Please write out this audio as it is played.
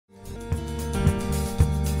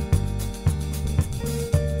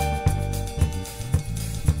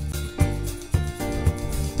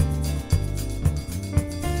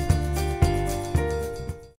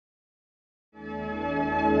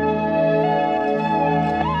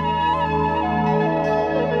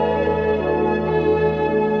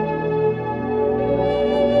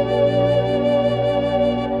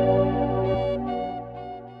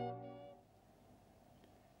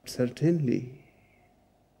certainly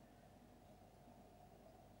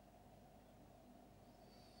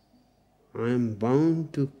I am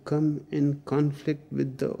bound to come in conflict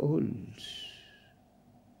with the old.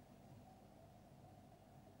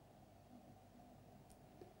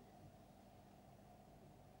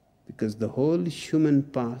 Because the whole human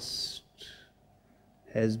past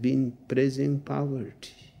has been praising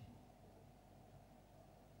poverty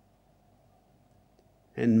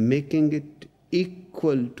and making it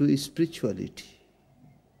equal to spirituality,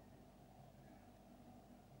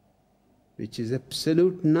 which is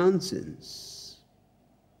absolute nonsense.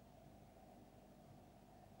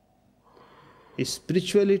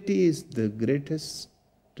 Spirituality is the greatest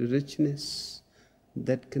richness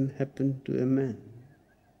that can happen to a man.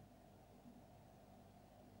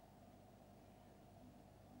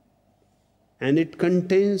 And it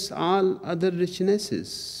contains all other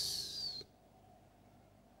richnesses.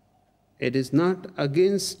 It is not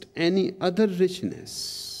against any other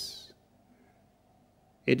richness.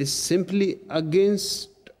 It is simply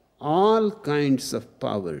against all kinds of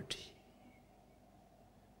poverty.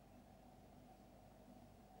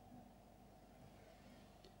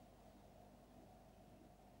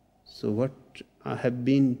 So what I have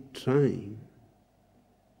been trying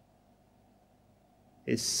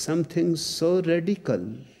is something so radical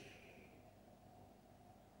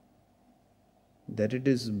that it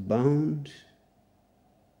is bound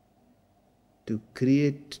to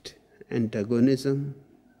create antagonism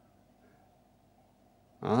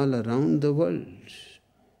all around the world,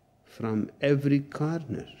 from every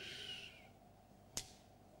corner.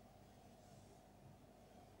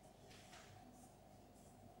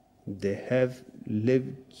 They have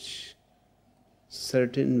lived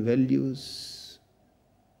certain values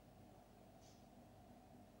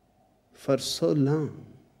for so long.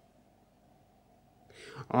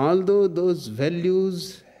 Although those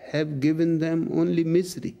values have given them only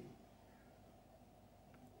misery,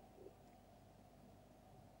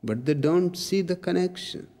 but they don't see the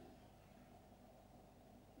connection.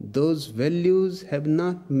 Those values have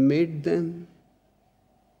not made them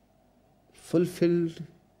fulfilled,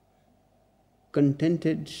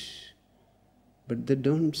 contented, but they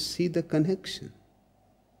don't see the connection.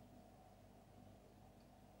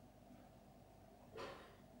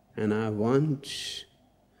 And I want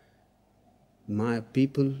my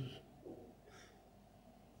people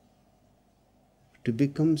to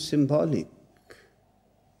become symbolic.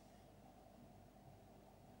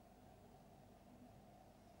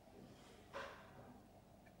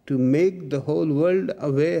 To make the whole world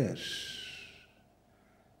aware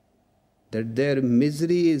that their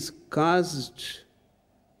misery is caused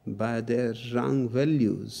by their wrong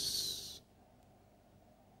values,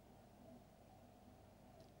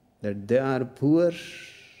 that they are poor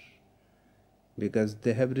because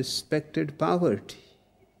they have respected poverty.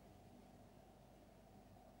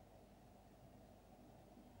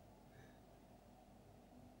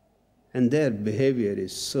 And their behavior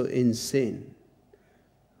is so insane.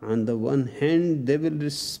 On the one hand, they will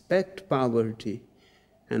respect poverty,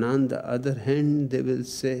 and on the other hand, they will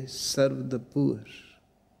say, serve the poor.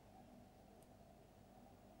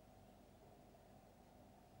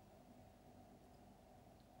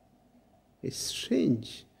 It's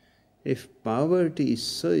strange. If poverty is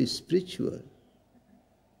so spiritual,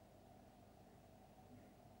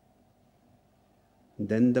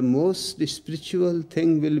 then the most spiritual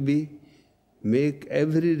thing will be make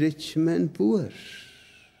every rich man poor.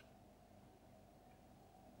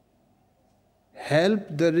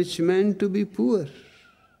 Help the rich man to be poor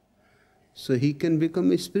so he can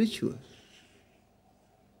become spiritual.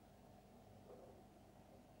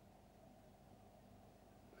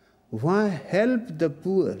 Why help the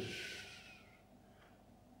poor?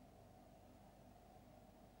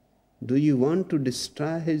 Do you want to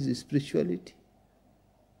destroy his spirituality?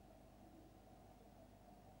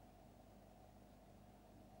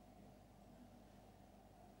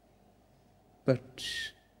 But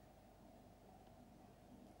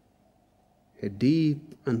a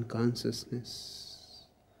deep unconsciousness,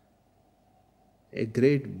 a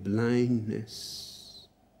great blindness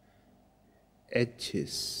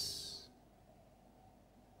edges.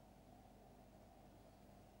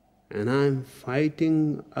 And I'm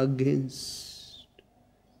fighting against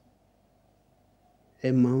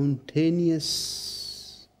a mountainous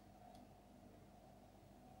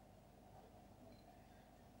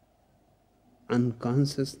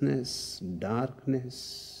unconsciousness,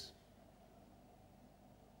 darkness.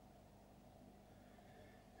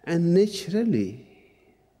 And naturally,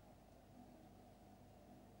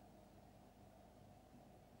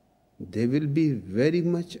 they will be very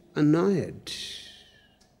much annoyed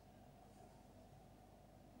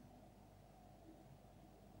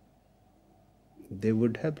they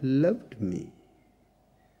would have loved me.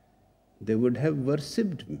 They would have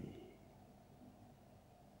worshipped me.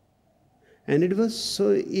 And it was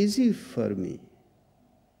so easy for me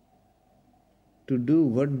to do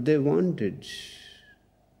what they wanted.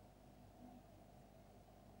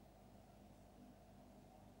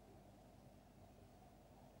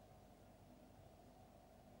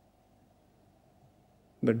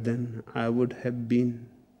 But then I would have been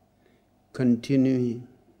continuing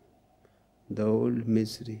the old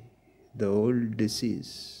misery, the old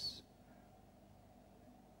disease,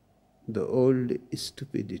 the old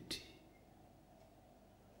stupidity.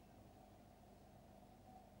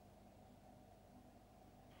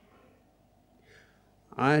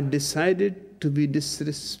 I decided to be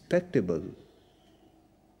disrespectable,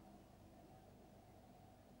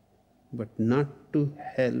 but not to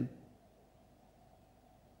help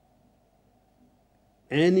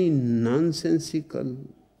any nonsensical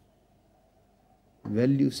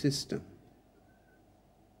value system.